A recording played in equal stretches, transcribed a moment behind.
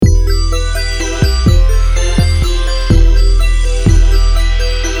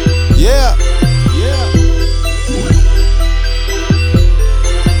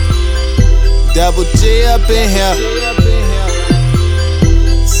in here.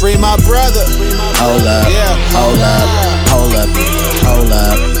 Free my brother. Hold up, Yeah. hold up, hold up, nigga. Hold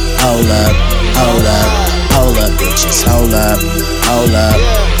up, hold up, hold up, hold up, bitches. Hold up, hold up,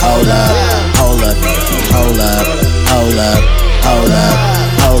 hold up, hold up, nigga. Hold up, hold up, hold up,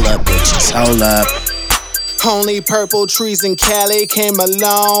 hold up, bitches. Hold up. Only purple trees in Cali, came a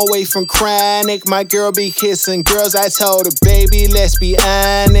long way from chronic. My girl be kissing girls, I told her, baby, let's be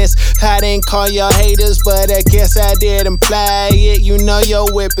honest. I didn't call y'all haters, but I guess I did imply it. You know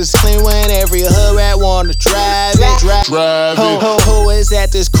your whip is clean when every hood rat wanna drive it. Who is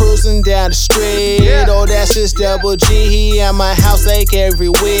that that's cruising down the street? Oh, that's just Double G, he at my house like every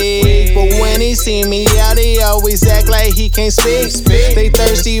week. But when he see me out, he always act like he can't speak. They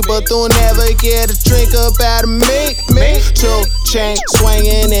thirsty, but they'll never get a drink up out of me. 2 chain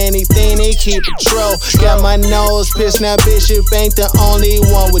swinging, anything they keep it true. Got my nose pissed, now Bishop ain't the only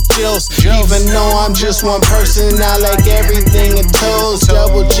one with juice. Even though I'm just one person, I like everything in twos.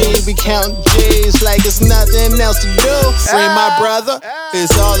 Double G be counting G's like it's nothing else to do. Free my brother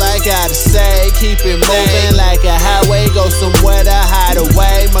is all I gotta say. Keep it moving like a highway, go somewhere to hide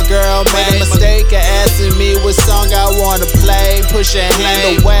away. My girl made a mistake of asking me what song I wanna play. Push your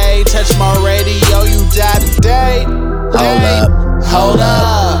hand away, touch my radio, you die today. Hold up, hold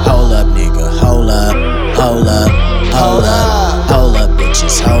up, hold up, nigga. Hold up, hold up, hold up, hold up,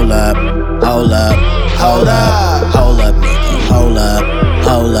 bitches. Hold up, hold up, hold up, hold up, nigga. Hold up,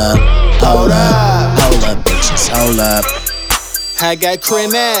 hold up, hold up, hold up, bitches. Hold up. I got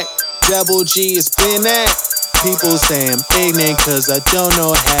Krenak, Double G is been at. People say I'm ignorant cause I don't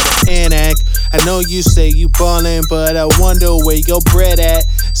know how to enact. I know you say you ballin', but I wonder where your bread at.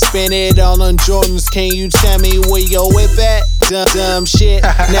 Spend it all on Jordans, can you tell me where your whip at? Dumb shit,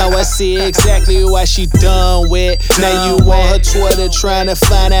 now I see exactly why she done with. Now you on her Twitter trying to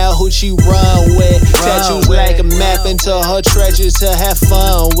find out who she run with. Tattoos like a map into her treasures to have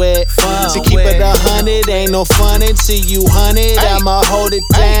fun with. To keep it 100, ain't no fun until you hunt it. I'ma hold it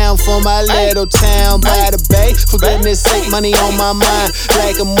down for my little town by the bay. For goodness sake, money on my mind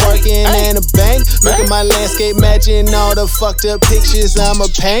like I'm working in a bank. Look at my landscape, matching all the fucked up pictures I'ma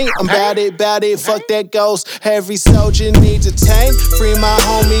paint. I'm bout it, fuck that ghost. Every soldier needs a tank. Free my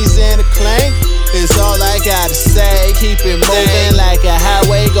homies in a clank. It's all I gotta say. Keep it moving like a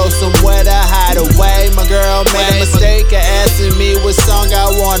highway, go somewhere to hide away. My girl made a mistake of asking me what song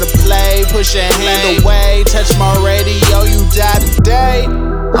I wanna play. Push your hand away, touch my radio, you die today.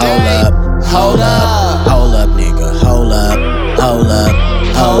 Hold up, hold up, hold up, nigga. Hold up, hold up,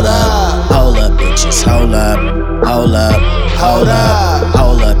 hold up, hold up, bitches. Hold up, hold up, hold up,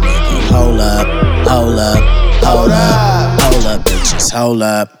 hold up, nigga. Hold up, hold up, hold up, hold up, bitches. Hold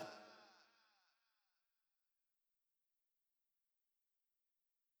up.